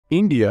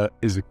India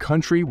is a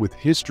country with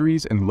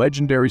histories and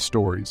legendary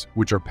stories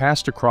which are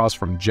passed across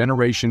from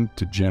generation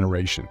to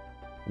generation.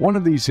 One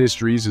of these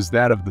histories is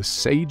that of the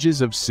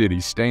sages of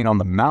cities staying on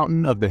the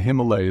mountain of the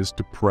Himalayas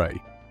to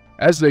pray.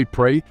 As they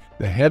pray,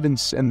 the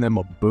heavens send them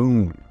a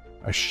boon,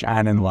 a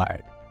shining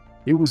light.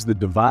 It was the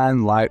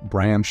divine light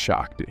Brahm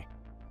Shakti.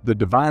 The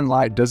divine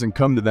light doesn't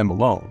come to them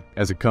alone,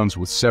 as it comes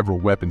with several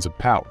weapons of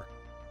power.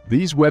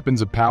 These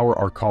weapons of power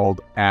are called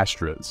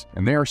astras,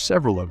 and there are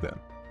several of them.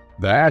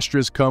 The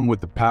astras come with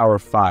the power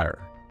of fire,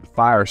 the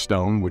fire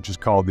stone, which is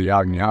called the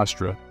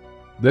Agnyastra.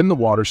 Then the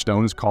water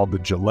stone is called the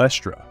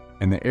Jalestra,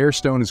 and the air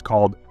stone is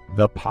called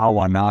the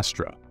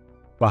Pawanastra.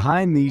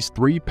 Behind these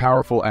three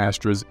powerful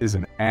astras is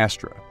an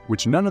astra,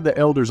 which none of the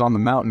elders on the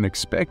mountain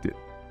expected.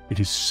 It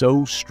is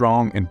so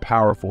strong and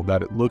powerful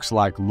that it looks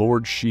like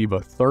Lord Shiva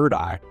third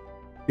eye.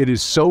 It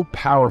is so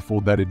powerful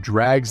that it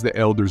drags the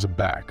elders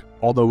aback,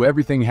 although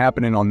everything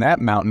happening on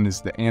that mountain is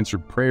the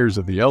answered prayers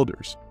of the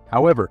elders.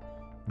 However,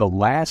 the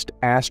last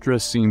astra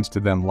seems to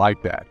them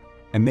like that,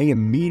 and they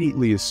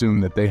immediately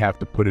assume that they have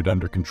to put it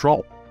under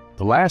control.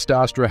 The last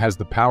astra has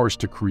the powers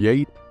to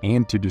create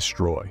and to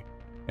destroy,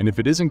 and if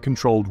it isn't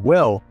controlled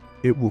well,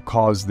 it will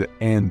cause the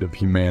end of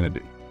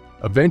humanity.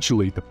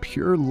 Eventually, the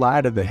pure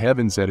light of the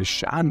heavens that is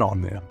shined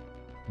on them.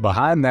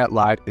 Behind that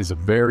light is a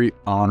very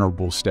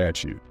honorable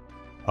statue,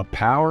 a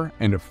power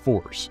and a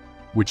force,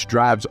 which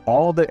drives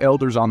all the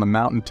elders on the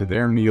mountain to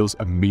their knees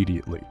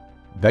immediately.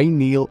 They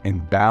kneel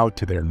and bow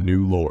to their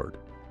new lord,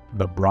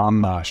 the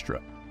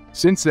Brahmastra.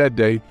 Since that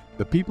day,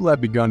 the people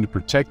have begun to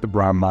protect the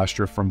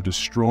Brahmastra from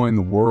destroying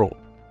the world.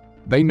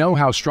 They know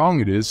how strong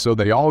it is, so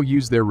they all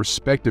use their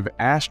respective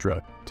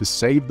astra to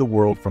save the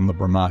world from the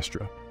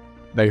Brahmastra.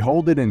 They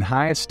hold it in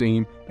high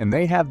esteem, and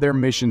they have their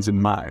missions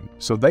in mind,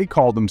 so they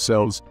call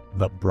themselves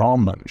the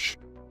Brahmans.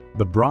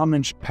 The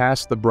Brahmans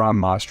pass the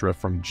Brahmastra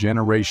from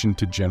generation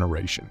to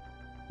generation.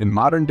 In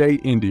modern-day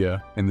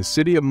India, in the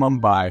city of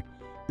Mumbai,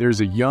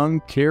 there's a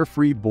young,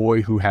 carefree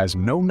boy who has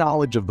no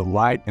knowledge of the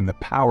light and the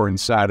power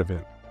inside of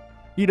him.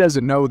 He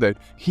doesn't know that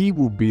he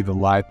will be the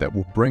light that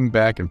will bring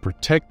back and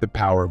protect the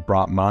power of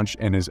Brahmansh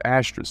and his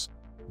astras.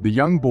 The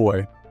young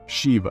boy,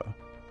 Shiva,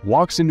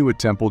 walks into a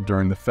temple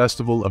during the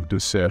festival of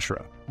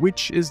Dussehra,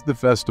 which is the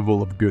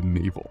festival of good and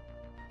evil.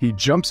 He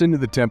jumps into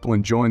the temple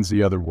and joins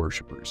the other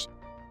worshippers.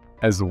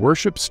 As the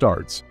worship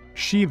starts,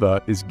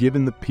 Shiva is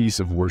given the piece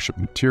of worship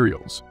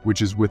materials,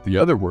 which is with the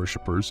other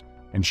worshippers,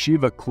 and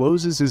Shiva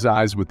closes his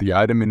eyes with the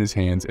item in his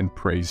hands and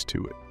prays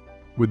to it.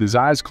 With his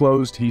eyes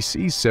closed, he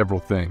sees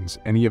several things,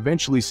 and he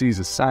eventually sees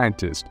a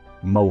scientist,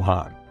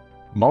 Mohan.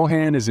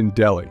 Mohan is in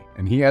Delhi,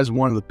 and he has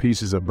one of the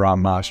pieces of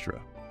Brahmastra.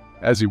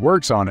 As he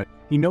works on it,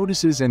 he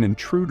notices an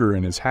intruder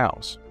in his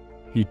house.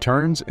 He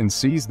turns and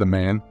sees the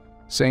man,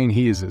 saying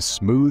he is as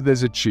smooth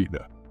as a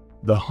cheetah.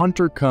 The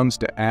hunter comes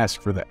to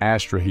ask for the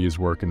astra he is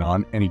working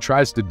on, and he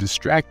tries to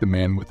distract the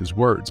man with his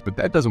words, but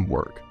that doesn't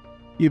work.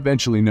 He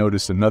eventually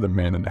noticed another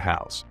man in the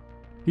house.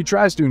 He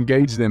tries to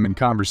engage them in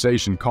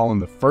conversation, calling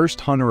the first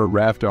hunter a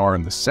Raftar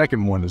and the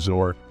second one a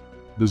Zor.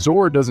 The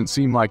Zor doesn't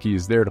seem like he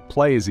is there to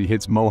play as he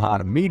hits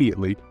Mohan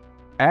immediately,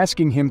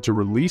 asking him to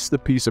release the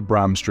piece of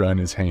Brahmastra in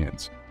his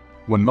hands.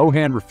 When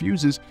Mohan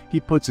refuses, he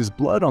puts his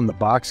blood on the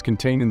box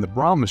containing the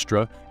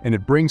Brahmastra, and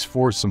it brings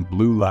forth some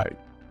blue light.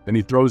 Then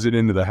he throws it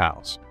into the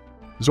house.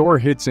 Zor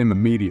hits him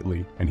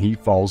immediately, and he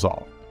falls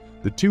off.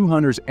 The two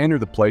hunters enter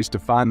the place to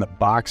find the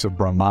box of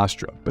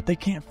Brahmastra, but they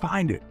can't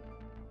find it.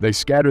 They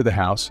scatter the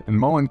house, and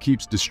Mohan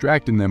keeps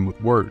distracting them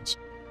with words.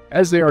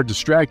 As they are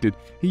distracted,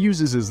 he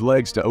uses his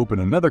legs to open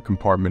another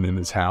compartment in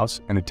his house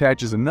and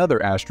attaches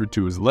another astra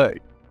to his leg.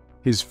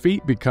 His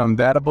feet become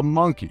that of a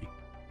monkey.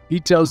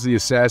 He tells the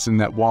assassin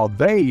that while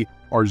they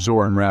are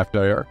Zor and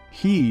Raftar,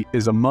 he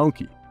is a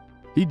monkey.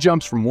 He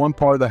jumps from one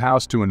part of the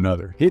house to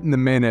another, hitting the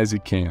men as he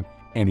can,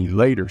 and he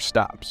later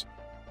stops.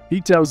 He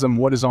tells them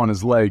what is on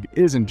his leg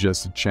isn't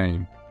just a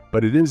chain,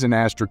 but it is an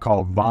astra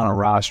called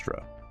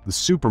Vanarastra, the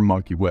super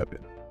monkey weapon.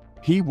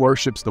 He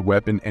worships the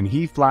weapon, and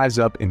he flies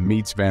up and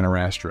meets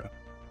Vanarastra.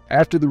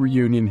 After the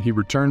reunion, he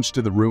returns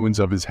to the ruins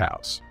of his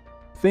house,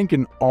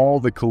 thinking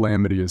all the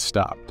calamity has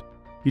stopped.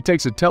 He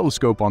takes a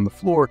telescope on the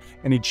floor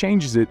and he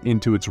changes it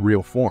into its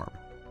real form,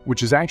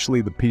 which is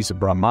actually the piece of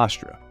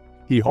Brahmastra.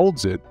 He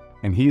holds it,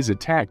 and he is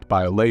attacked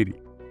by a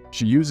lady.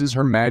 She uses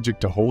her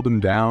magic to hold him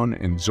down,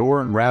 and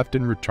Zor and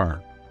Raftin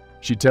return.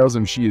 She tells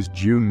him she is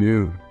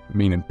Junun,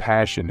 meaning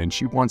passion, and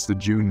she wants the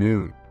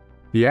Junun.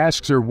 He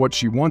asks her what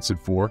she wants it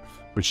for,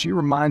 but she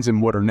reminds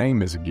him what her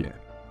name is again.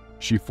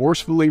 She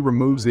forcefully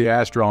removes the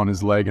astra on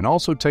his leg and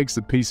also takes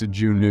the piece of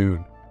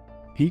Junun.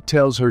 He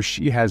tells her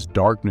she has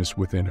darkness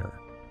within her,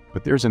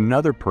 but there's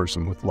another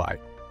person with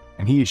light,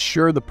 and he is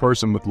sure the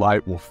person with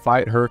light will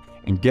fight her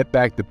and get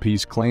back the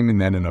piece, claiming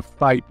that in a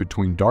fight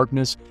between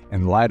darkness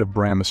and light of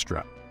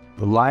Brahmastra,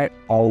 the light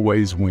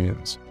always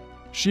wins.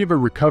 Shiva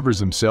recovers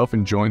himself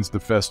and joins the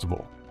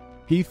festival.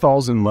 He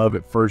falls in love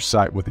at first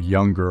sight with a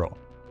young girl,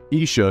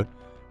 Isha,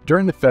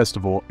 during the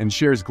festival, and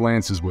shares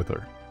glances with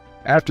her.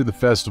 After the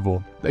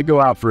festival, they go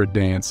out for a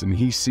dance, and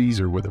he sees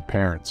her with her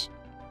parents.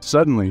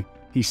 Suddenly,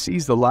 he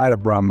sees the light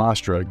of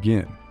Brahmastra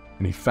again.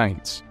 and he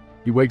faints.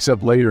 He wakes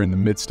up later in the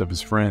midst of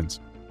his friends.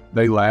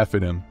 They laugh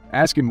at him,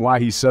 ask him why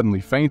he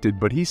suddenly fainted,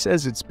 but he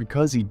says it's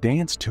because he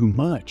danced too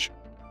much.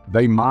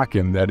 They mock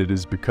him that it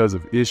is because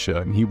of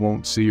Isha and he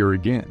won't see her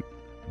again.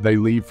 They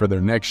leave for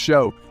their next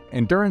show,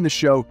 and during the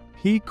show,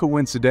 he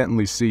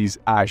coincidentally sees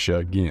Aisha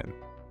again.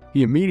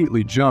 He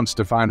immediately jumps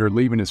to find her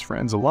leaving his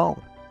friends alone.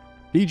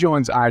 He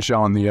joins Aisha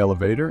on the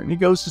elevator and he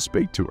goes to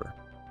speak to her.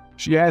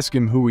 She asks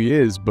him who he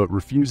is but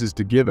refuses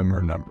to give him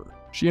her number.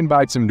 She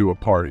invites him to a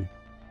party,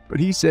 but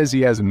he says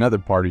he has another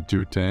party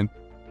to attend.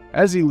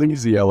 As he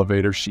leaves the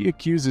elevator, she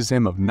accuses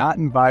him of not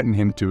inviting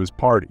him to his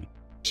party.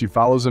 She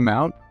follows him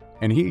out,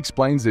 and he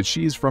explains that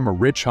she is from a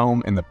rich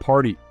home and the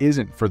party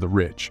isn't for the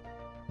rich.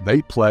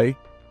 They play,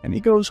 and he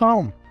goes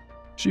home.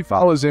 She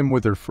follows him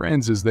with her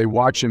friends as they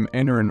watch him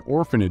enter an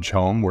orphanage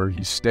home where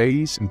he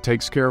stays and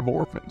takes care of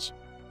orphans.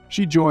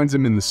 She joins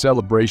him in the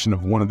celebration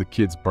of one of the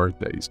kids'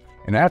 birthdays,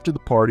 and after the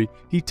party,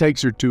 he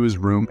takes her to his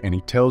room and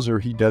he tells her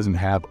he doesn't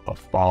have a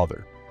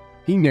father.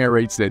 He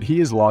narrates that he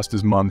has lost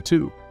his mom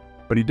too,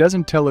 but he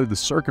doesn't tell her the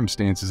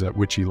circumstances at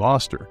which he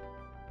lost her.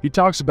 He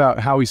talks about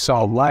how he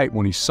saw light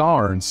when he saw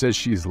her and says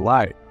she is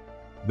light.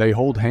 They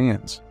hold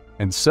hands,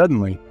 and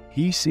suddenly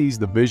he sees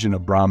the vision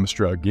of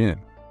Brahmastra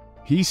again.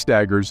 He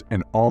staggers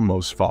and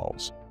almost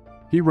falls.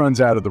 He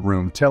runs out of the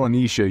room, telling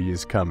Isha he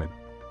is coming.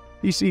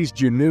 He sees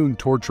Junoon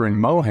torturing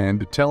Mohan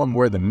to tell him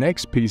where the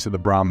next piece of the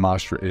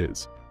Brahmastra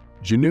is.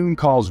 Junoon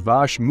calls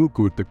Vash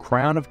Mukut the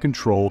crown of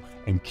control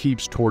and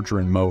keeps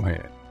torturing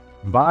Mohan.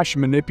 Vash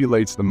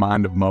manipulates the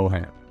mind of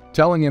Mohan,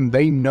 telling him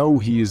they know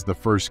he is the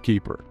first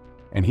keeper,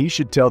 and he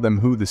should tell them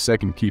who the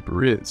second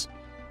keeper is.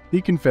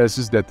 He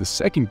confesses that the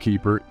second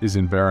keeper is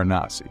in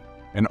Varanasi,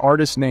 an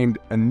artist named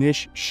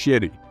Anish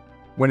Shetty.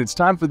 When it's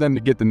time for them to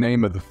get the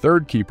name of the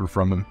third keeper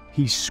from him,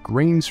 he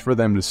screams for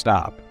them to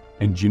stop,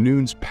 and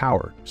Junoon's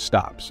power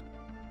stops.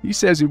 He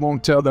says he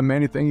won't tell them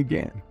anything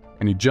again,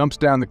 and he jumps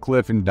down the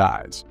cliff and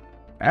dies.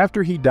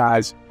 After he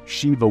dies,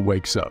 Shiva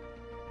wakes up.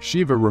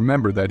 Shiva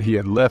remembered that he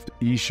had left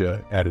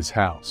Isha at his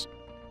house.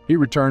 He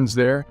returns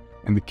there,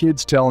 and the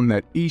kids tell him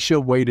that Isha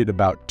waited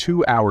about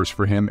 2 hours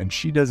for him and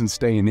she doesn't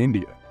stay in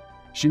India.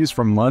 She is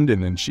from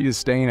London and she is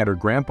staying at her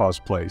grandpa's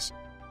place.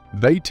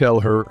 They tell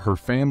her her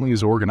family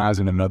is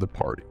organizing another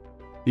party.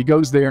 He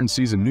goes there and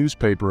sees a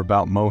newspaper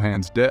about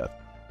Mohan's death.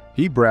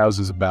 He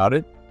browses about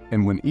it,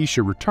 and when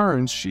Isha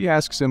returns, she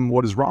asks him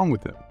what is wrong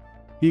with him.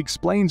 He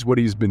explains what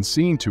he's been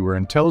seeing to her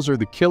and tells her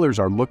the killers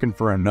are looking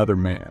for another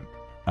man,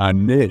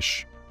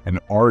 Anish, an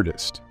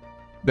artist.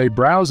 They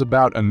browse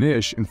about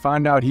Anish and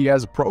find out he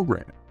has a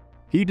program.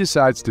 He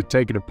decides to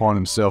take it upon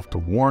himself to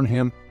warn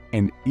him,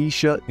 and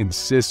Isha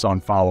insists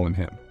on following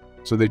him.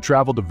 So they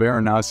travel to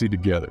Varanasi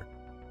together.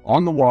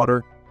 On the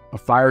water, a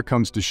fire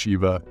comes to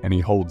Shiva and he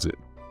holds it,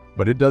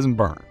 but it doesn't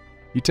burn.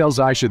 He tells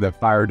Aisha that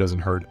fire doesn't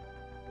hurt him.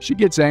 She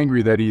gets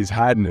angry that he is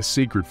hiding a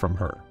secret from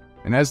her,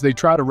 and as they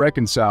try to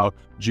reconcile,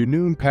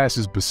 Junoon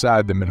passes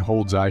beside them and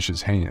holds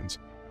Aisha's hands.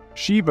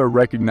 Shiva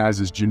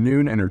recognizes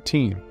Junoon and her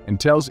team and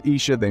tells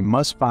Isha they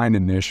must find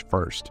Anish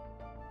first.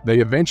 They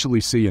eventually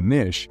see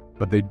Anish,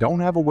 but they don't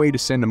have a way to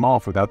send him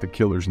off without the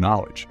killer's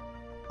knowledge.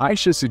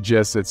 Aisha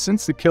suggests that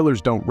since the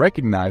killers don't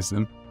recognize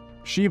them,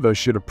 Shiva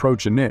should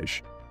approach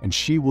Anish, and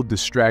she will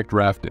distract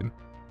Rafton.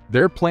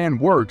 Their plan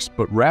works,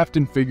 but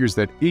Rafton figures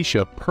that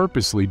Isha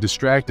purposely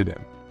distracted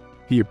him.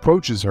 He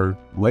approaches her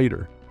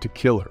later to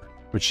kill her,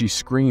 but she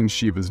screams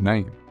Shiva's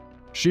name.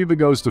 Shiva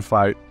goes to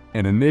fight,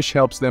 and Anish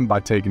helps them by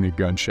taking a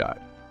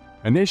gunshot.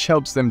 Anish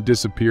helps them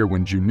disappear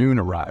when Junoon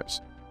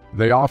arrives.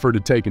 They offer to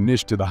take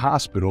Anish to the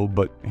hospital,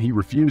 but he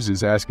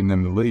refuses, asking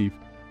them to leave.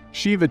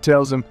 Shiva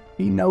tells him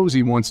he knows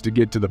he wants to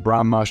get to the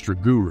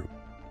Brahmastra Guru,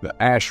 the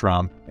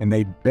ashram, and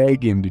they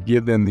beg him to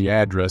give them the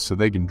address so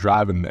they can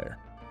drive him there.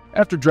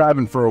 After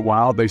driving for a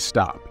while, they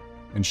stop,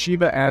 and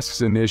Shiva asks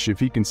Anish if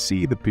he can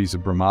see the piece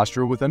of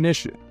Brahmastra with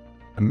Anish.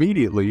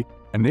 Immediately,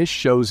 Anish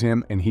shows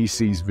him and he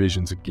sees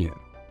visions again,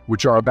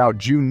 which are about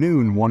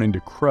Junoon wanting to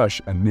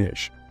crush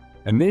Anish.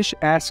 Anish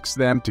asks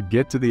them to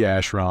get to the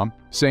ashram,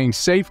 saying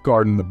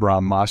safeguarding the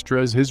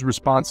Brahmastra is his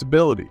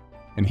responsibility,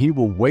 and he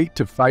will wait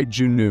to fight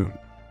Junoon.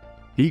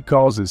 He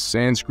calls his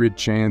Sanskrit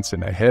chants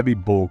and a heavy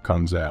bull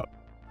comes out.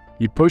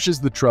 He pushes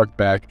the truck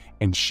back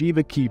and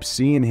Shiva keeps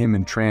seeing him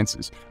in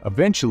trances.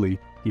 Eventually,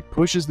 he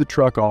pushes the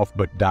truck off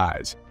but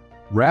dies.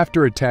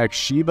 Rafter attacks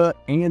Shiva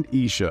and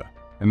Isha,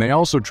 and they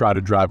also try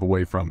to drive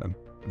away from him.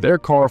 Their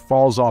car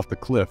falls off the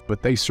cliff,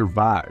 but they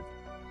survive.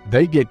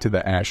 They get to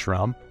the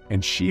ashram,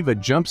 and Shiva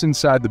jumps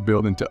inside the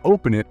building to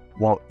open it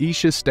while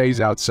Isha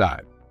stays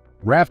outside.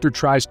 Rafter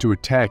tries to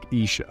attack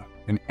Isha,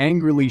 and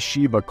angrily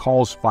Shiva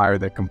calls fire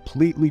that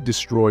completely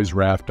destroys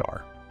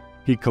Raftar.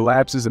 He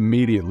collapses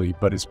immediately,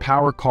 but his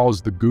power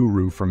calls the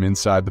guru from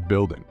inside the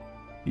building.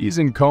 He's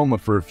in coma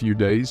for a few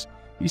days.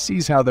 He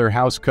sees how their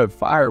house caught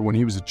fire when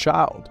he was a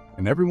child,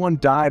 and everyone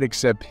died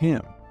except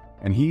him.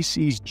 And he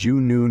sees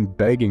Junoon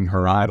begging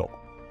her idol,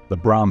 the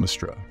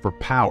Brahmastra, for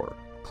power,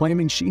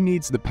 claiming she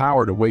needs the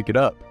power to wake it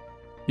up.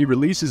 He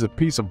releases a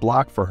piece of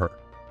block for her.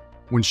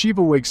 When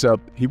Shiva wakes up,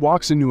 he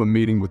walks into a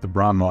meeting with the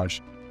Brahmaj,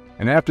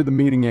 And after the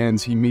meeting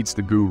ends, he meets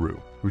the guru,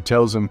 who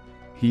tells him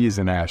he is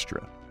an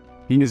Astra.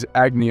 He is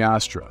Agni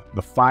Astra,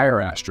 the fire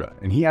Astra,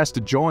 and he has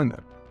to join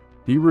them.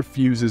 He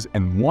refuses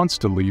and wants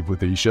to leave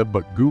with Isha,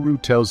 but Guru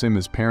tells him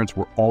his parents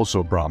were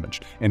also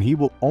Brahmins, and he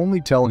will only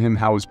tell him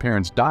how his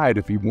parents died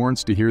if he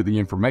wants to hear the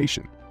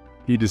information.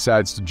 He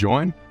decides to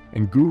join,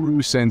 and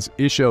Guru sends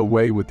Isha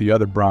away with the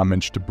other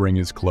Brahmins to bring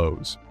his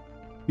clothes.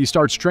 He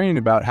starts training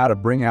about how to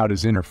bring out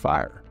his inner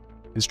fire.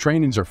 His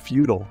trainings are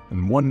futile,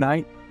 and one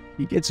night,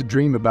 he gets a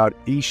dream about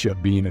Isha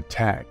being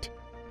attacked.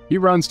 He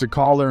runs to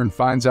call her and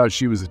finds out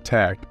she was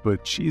attacked,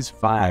 but she's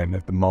fine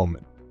at the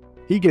moment.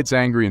 He gets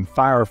angry and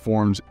fire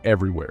forms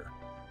everywhere.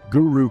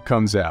 Guru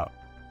comes out.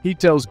 He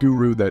tells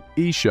Guru that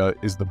Isha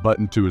is the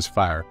button to his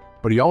fire,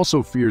 but he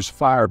also fears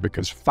fire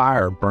because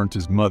fire burnt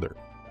his mother.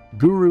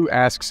 Guru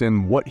asks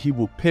him what he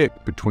will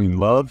pick between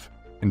love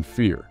and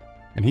fear,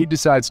 and he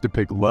decides to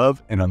pick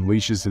love and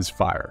unleashes his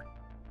fire.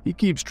 He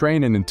keeps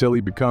training until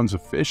he becomes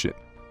efficient,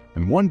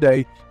 and one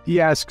day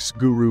he asks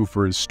Guru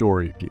for his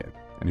story again,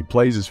 and he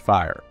plays his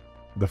fire.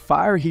 The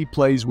fire he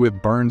plays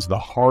with burns the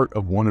heart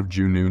of one of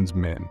Junoon's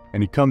men,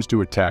 and he comes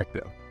to attack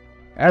them.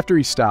 After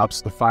he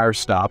stops, the fire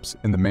stops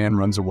and the man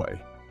runs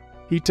away.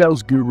 He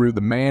tells Guru the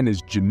man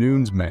is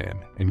Junoon's man,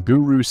 and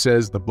Guru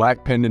says the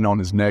black pendant on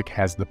his neck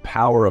has the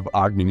power of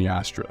Agni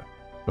Astra,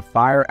 the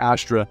fire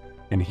Astra,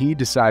 and he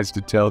decides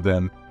to tell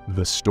them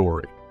the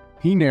story.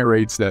 He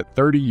narrates that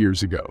 30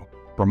 years ago,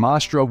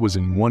 Brahmastra was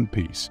in one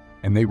piece,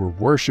 and they were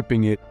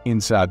worshipping it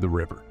inside the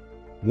river.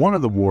 One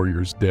of the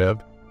warriors,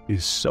 Dev,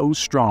 is so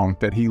strong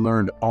that he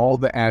learned all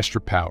the Astra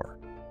power,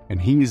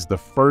 and he is the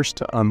first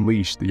to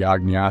unleash the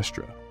Agni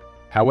Astra.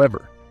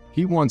 However,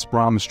 he wants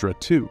Brahmastra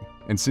too,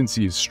 and since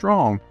he is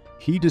strong,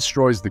 he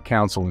destroys the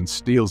council and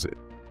steals it.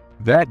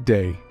 That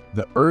day,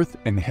 the earth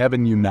and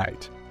heaven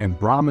unite, and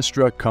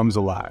Brahmastra comes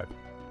alive.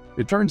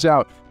 It turns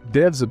out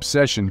Dev's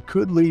obsession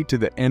could lead to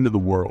the end of the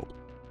world.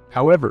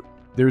 However,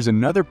 there's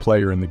another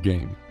player in the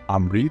game,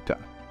 Amrita.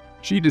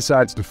 She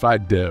decides to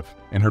fight Dev,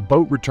 and her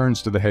boat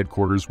returns to the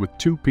headquarters with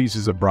 2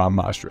 pieces of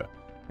Brahmastra,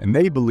 and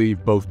they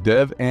believe both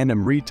Dev and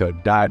Amrita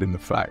died in the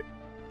fight.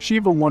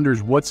 Shiva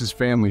wonders what's his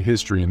family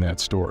history in that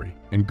story,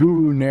 and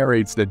Guru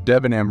narrates that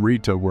Dev and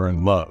Amrita were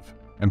in love,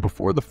 and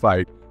before the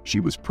fight, she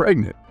was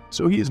pregnant,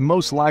 so he is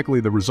most likely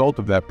the result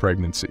of that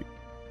pregnancy.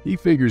 He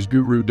figures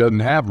Guru doesn't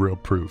have real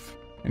proof,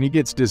 and he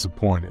gets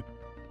disappointed.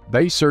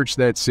 They search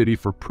that city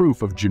for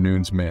proof of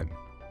Junoon's men,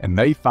 and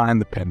they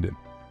find the pendant.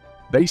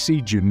 They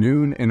see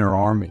Junoon and her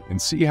army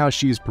and see how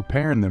she is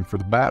preparing them for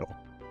the battle.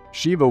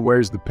 Shiva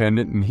wears the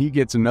pendant and he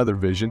gets another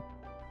vision.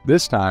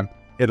 This time,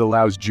 it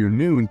allows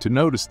Junoon to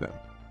notice them.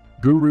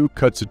 Guru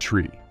cuts a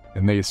tree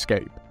and they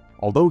escape,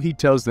 although he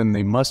tells them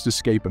they must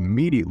escape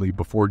immediately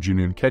before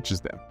Junoon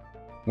catches them.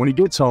 When he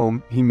gets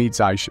home, he meets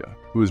Aisha,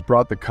 who has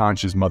brought the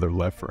conch his mother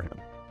left for him.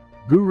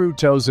 Guru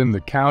tells him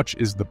the couch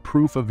is the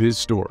proof of his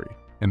story,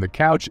 and the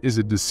couch is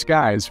a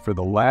disguise for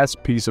the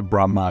last piece of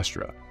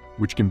Brahmastra,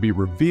 which can be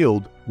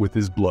revealed with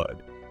his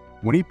blood.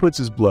 When he puts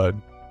his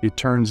blood, it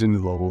turns into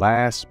the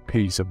last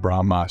piece of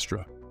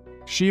Brahmastra.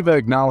 Shiva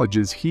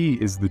acknowledges he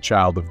is the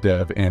child of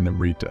Dev and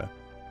Amrita,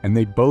 and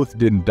they both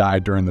didn't die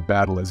during the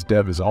battle as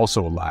Dev is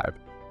also alive,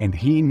 and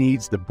he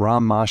needs the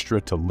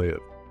Brahmastra to live.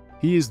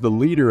 He is the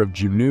leader of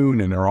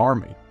Junoon and her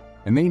army,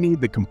 and they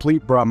need the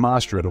complete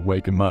Brahmastra to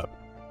wake him up.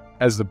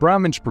 As the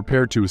Brahmins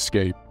prepare to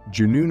escape,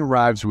 Junoon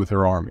arrives with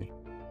her army.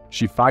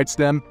 She fights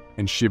them,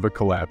 and Shiva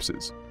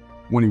collapses.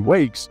 When he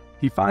wakes,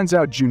 he finds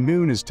out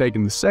Junoon has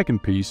taken the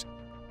second piece,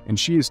 and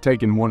she has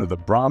taken one of the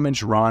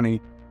Brahmins, Rani,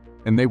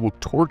 and they will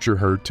torture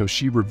her till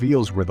she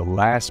reveals where the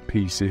last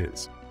piece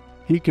is.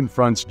 He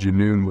confronts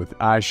Junoon with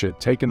Aisha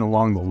taking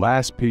along the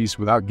last piece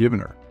without giving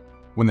her.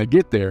 When they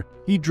get there,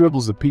 he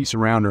dribbles the piece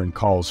around her and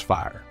calls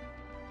fire.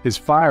 His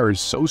fire is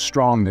so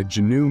strong that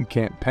Junoon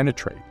can't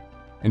penetrate,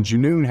 and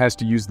Junoon has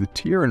to use the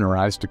tear in her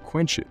eyes to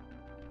quench it.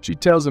 She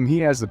tells him he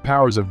has the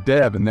powers of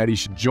Dev and that he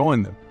should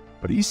join them,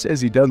 but he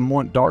says he doesn't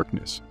want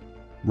darkness.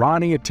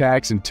 Rani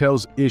attacks and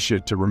tells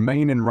Isha to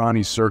remain in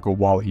Rani's circle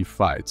while he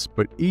fights,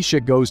 but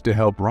Isha goes to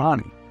help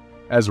Rani.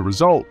 As a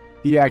result,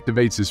 he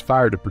activates his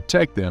fire to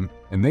protect them,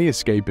 and they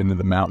escape into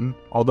the mountain,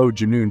 although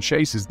Junoon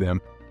chases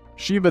them.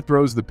 Shiva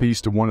throws the piece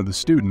to one of the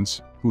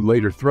students, who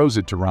later throws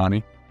it to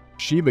Rani.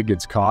 Shiva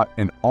gets caught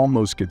and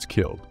almost gets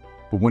killed,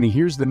 but when he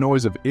hears the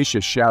noise of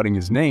Isha shouting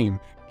his name,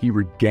 he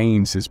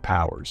regains his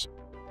powers.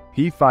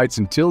 He fights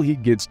until he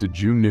gets to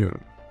Junoon,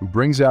 who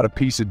brings out a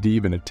piece of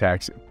Dev and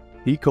attacks him.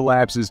 He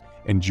collapses,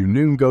 and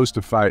Junoon goes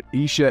to fight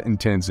Isha and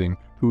Tenzing,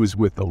 who is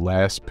with the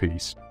last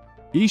piece.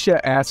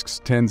 Isha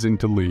asks Tenzing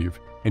to leave,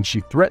 and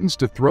she threatens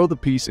to throw the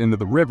piece into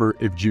the river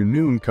if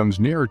Junoon comes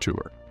nearer to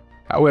her.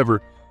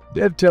 However,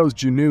 Dev tells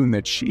Junoon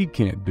that she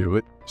can't do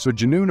it, so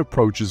Junoon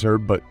approaches her,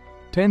 but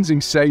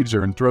Tenzing saves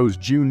her and throws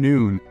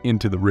Junoon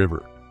into the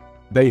river.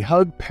 They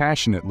hug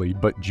passionately,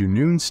 but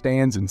Junoon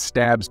stands and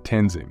stabs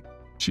Tenzing.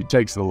 She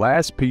takes the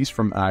last piece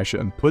from Aisha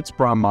and puts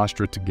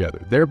Brahmastra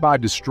together, thereby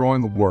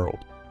destroying the world.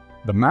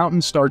 The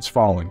mountain starts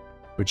falling,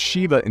 but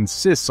Shiva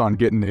insists on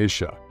getting to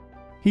Isha.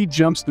 He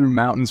jumps through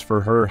mountains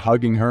for her,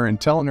 hugging her and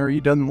telling her he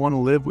doesn't want to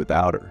live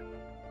without her.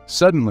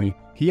 Suddenly,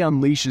 he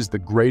unleashes the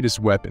greatest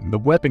weapon, the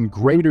weapon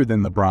greater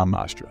than the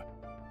Brahmastra.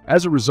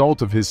 As a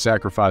result of his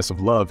sacrifice of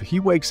love, he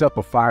wakes up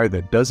a fire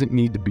that doesn't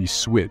need to be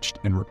switched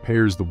and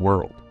repairs the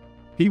world.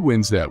 He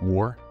wins that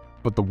war,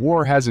 but the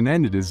war hasn't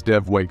ended as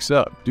Dev wakes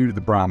up due to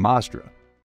the Brahmastra.